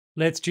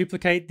Let's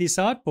duplicate this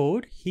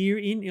artboard here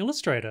in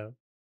Illustrator.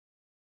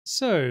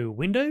 So,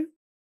 Window,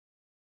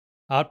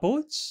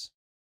 Artboards,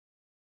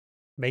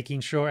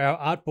 making sure our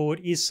artboard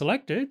is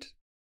selected,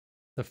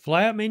 the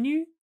flyout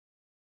menu,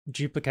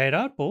 Duplicate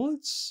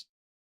Artboards.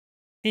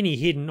 Any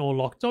hidden or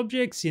locked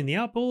objects in the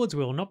artboards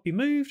will not be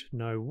moved,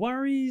 no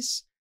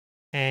worries.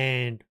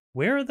 And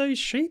where are those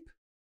sheep?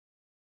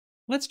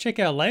 Let's check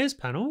our Layers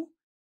panel.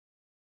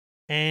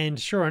 And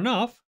sure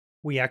enough,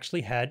 we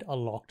actually had a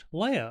locked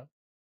layer.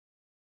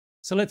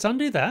 So let's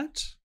undo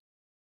that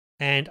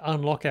and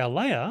unlock our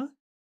layer.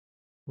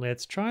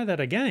 Let's try that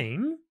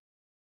again.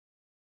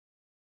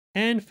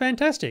 And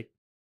fantastic.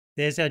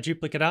 There's our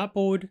duplicate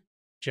artboard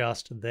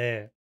just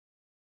there.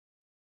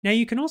 Now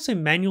you can also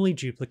manually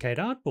duplicate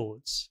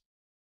artboards.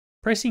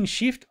 Pressing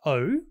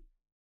Shift-O,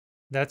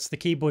 that's the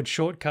keyboard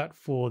shortcut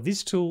for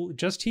this tool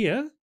just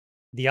here,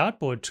 the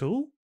Artboard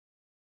tool.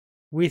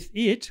 With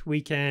it,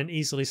 we can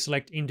easily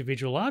select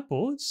individual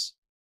artboards.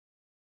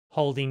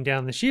 Holding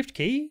down the Shift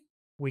key,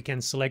 we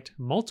can select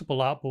multiple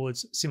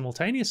artboards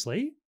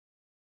simultaneously.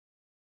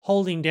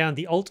 Holding down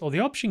the Alt or the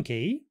Option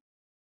key,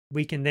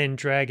 we can then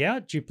drag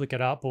out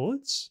duplicate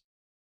artboards,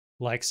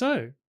 like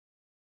so.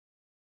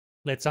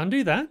 Let's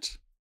undo that.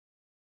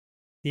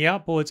 The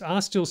artboards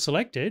are still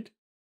selected,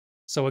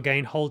 so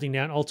again holding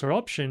down Alt or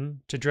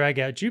Option to drag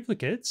out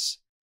duplicates.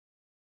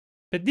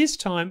 But this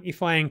time,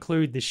 if I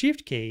include the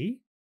Shift key,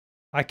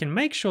 I can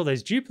make sure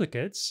those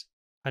duplicates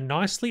are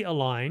nicely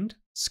aligned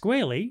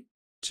squarely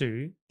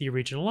to the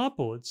original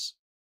artboards,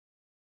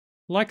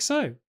 like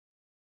so.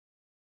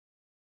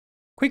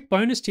 Quick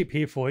bonus tip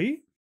here for you.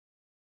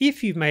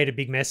 If you've made a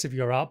big mess of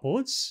your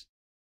artboards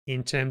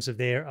in terms of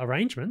their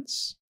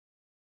arrangements,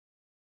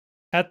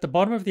 at the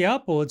bottom of the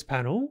Artboards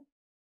panel,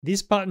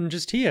 this button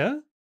just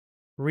here,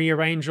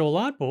 Rearrange all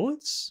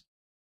artboards,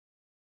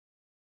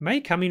 may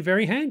come in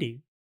very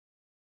handy.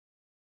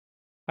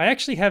 I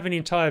actually have an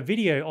entire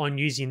video on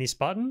using this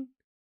button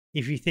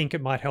if you think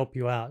it might help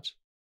you out.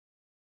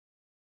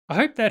 I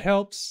hope that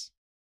helps.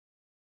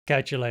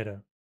 Catch you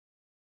later.